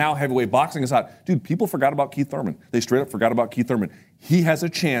in, and now heavyweight boxing is hot. Dude, people forgot about Keith Thurman. They straight up forgot about Keith Thurman. He has a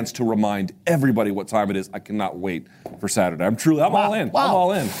chance to remind everybody what time it is. I cannot wait for Saturday. I'm all in. Wow. I'm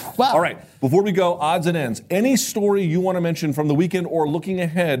all in. Wow. All right, before we go, odds and ends. Any story you want to mention from the weekend or looking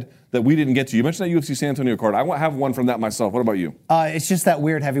ahead that we didn't get to? You mentioned that UFC San Antonio card. I have one from that myself. What about you? It's just that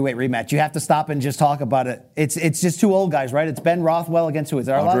weird heavyweight rematch. You have to stop and just talk about it. It's just two old guys, right? It's Ben Rothwell against who? Is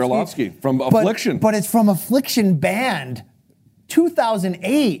it Andre Arlovski from Affliction. But it's from Affliction Band.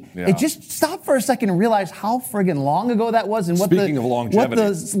 2008. Yeah. It just stopped for a second and realized how friggin' long ago that was and what Speaking of longevity.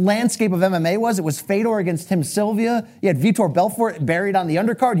 what the landscape of MMA was. It was Fedor against Tim Sylvia. You had Vitor Belfort buried on the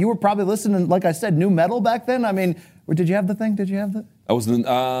undercard. You were probably listening, like I said, new metal back then. I mean, did you have the thing? Did you have the? I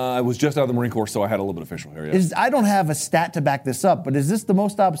was just out of the Marine Corps, so I had a little bit of facial hair. Yeah. I don't have a stat to back this up, but is this the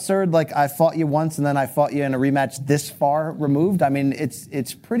most absurd? Like I fought you once and then I fought you in a rematch this far removed. I mean,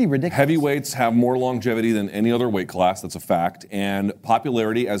 it's pretty ridiculous. Heavyweights have more longevity than any other weight class. That's a fact. And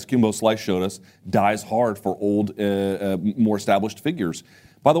popularity, as Kimbo Slice showed us, dies hard for old, more established figures.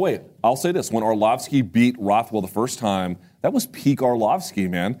 By the way, I'll say this: when Arlovski beat Rothwell the first time, that was peak Arlovski,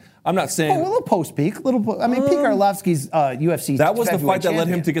 man. I'm not saying a little post-peak, peak Arlovski's UFC. That was the fight that led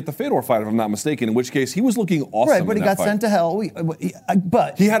him to get the Fedor fight, if I'm not mistaken. In which case, he was looking awesome. Right, but he got sent to hell.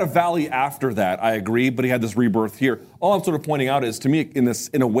 But he had a valley after that. I agree, but he had this rebirth here. All I'm sort of pointing out is, to me,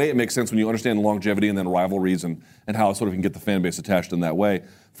 in a way, it makes sense when you understand longevity and then rivalries and how it sort of can get the fan base attached in that way.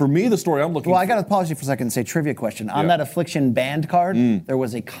 For me, the story I'm looking for... Well, I got to pause you for a second and say trivia question. On that Affliction Band card, there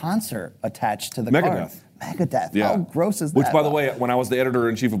was a concert attached to the card. Megadeth. Yeah. How gross is that? Which, by the way, when I was the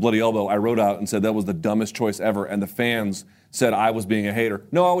editor-in-chief of Bloody Elbow, I wrote out and said that was the dumbest choice ever, and the fans said I was being a hater.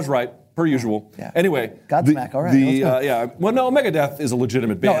 No, I was right, per usual. Yeah. Anyway. Godsmack, all right. Well, no, Megadeth is a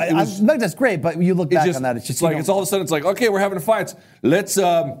legitimate band. No, Megadeth's great, but you look back on that, it's just... It's all of a sudden, it's like, okay, we're having fights. Let's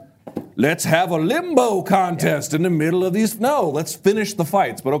have a limbo contest in the middle of these. No, let's finish the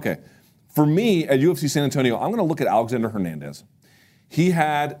fights. But okay. For me, at UFC San Antonio, I'm going to look at Alexander Hernandez. He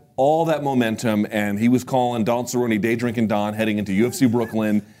had all that momentum, and he was calling Don Cerrone day drinking Don heading into UFC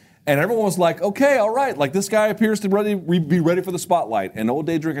Brooklyn. And everyone was like, okay, all right, like this guy appears to be ready for the spotlight. And old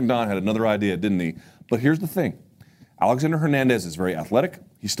day drinking Don had another idea, didn't he? But here's the thing. Alexander Hernandez is very athletic.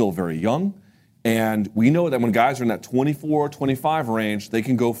 He's still very young. And we know that when guys are in that 24, 25 range, they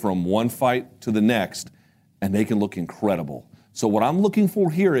can go from one fight to the next, and they can look incredible. So what I'm looking for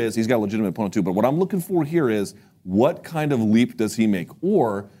here is, he's got a legitimate opponent too, but what I'm looking for here is, what kind of leap does he make?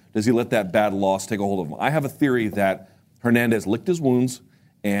 Or does he let that bad loss take a hold of him? I have a theory that Hernandez licked his wounds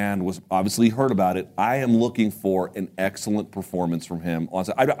and was obviously hurt about it. I am looking for an excellent performance from him.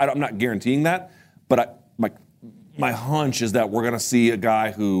 I'm not guaranteeing that, but my hunch is that we're going to see a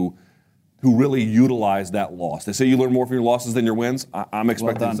guy who really utilized that loss. They say you learn more from your losses than your wins. I'm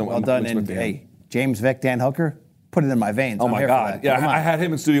expecting well done. And hey, James Vick, Dan Hooker, put it in my veins. Oh my God! Yeah, I had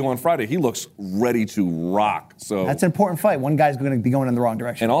him in studio on Friday. He looks ready to rock. So that's an important fight. One guy's going to be going in the wrong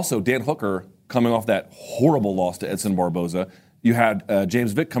direction. And also Dan Hooker coming off that horrible loss to Edson Barboza. You had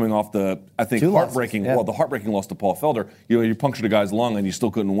James Vick coming off the heartbreaking loss to Paul Felder. You punctured a guy's lung and you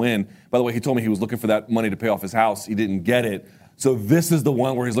still couldn't win. By the way, he told me he was looking for that money to pay off his house. He didn't get it. So this is the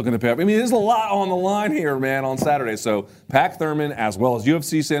one where he's looking to pay off. I mean, there's a lot on the line here, man, on Saturday. So Pac Thurman as well as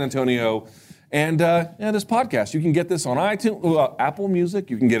UFC San Antonio. And this podcast, you can get this on iTunes, Apple Music.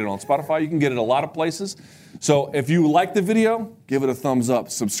 You can get it on Spotify. You can get it a lot of places. So if you like the video, give it a thumbs up.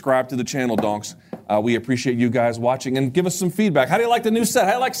 Subscribe to the channel, donks. We appreciate you guys watching, and give us some feedback. How do you like the new set? How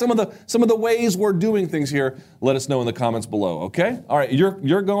do you like some of the ways we're doing things here? Let us know in the comments below. Okay. All right.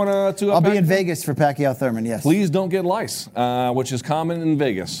 You're going to. I'll be in Vegas for Pacquiao Thurman. Yes. Please don't get lice, which is common in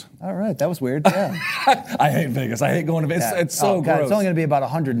Vegas. All right. That was weird. Yeah. I hate Vegas. I hate going to Vegas. Yeah. It's so gross. It's only going to be about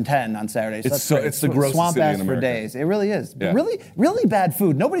 110 on Saturday. So it's the grossest swamp city ass in America. For days. It really is. Yeah. Really bad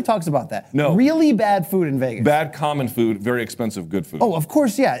food. Nobody talks about that. No. Really bad food in Vegas. Bad common food. Very expensive good food. Oh, of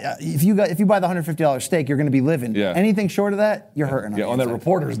course. Yeah. If you buy the $150 $50 steak, you're going to be living. Yeah. Anything short of that, you're hurting. Yeah, on that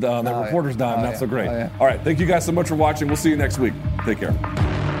reporter's dime. That reporter's dime, not so great. All right, thank you guys so much for watching. We'll see you next week. Take care.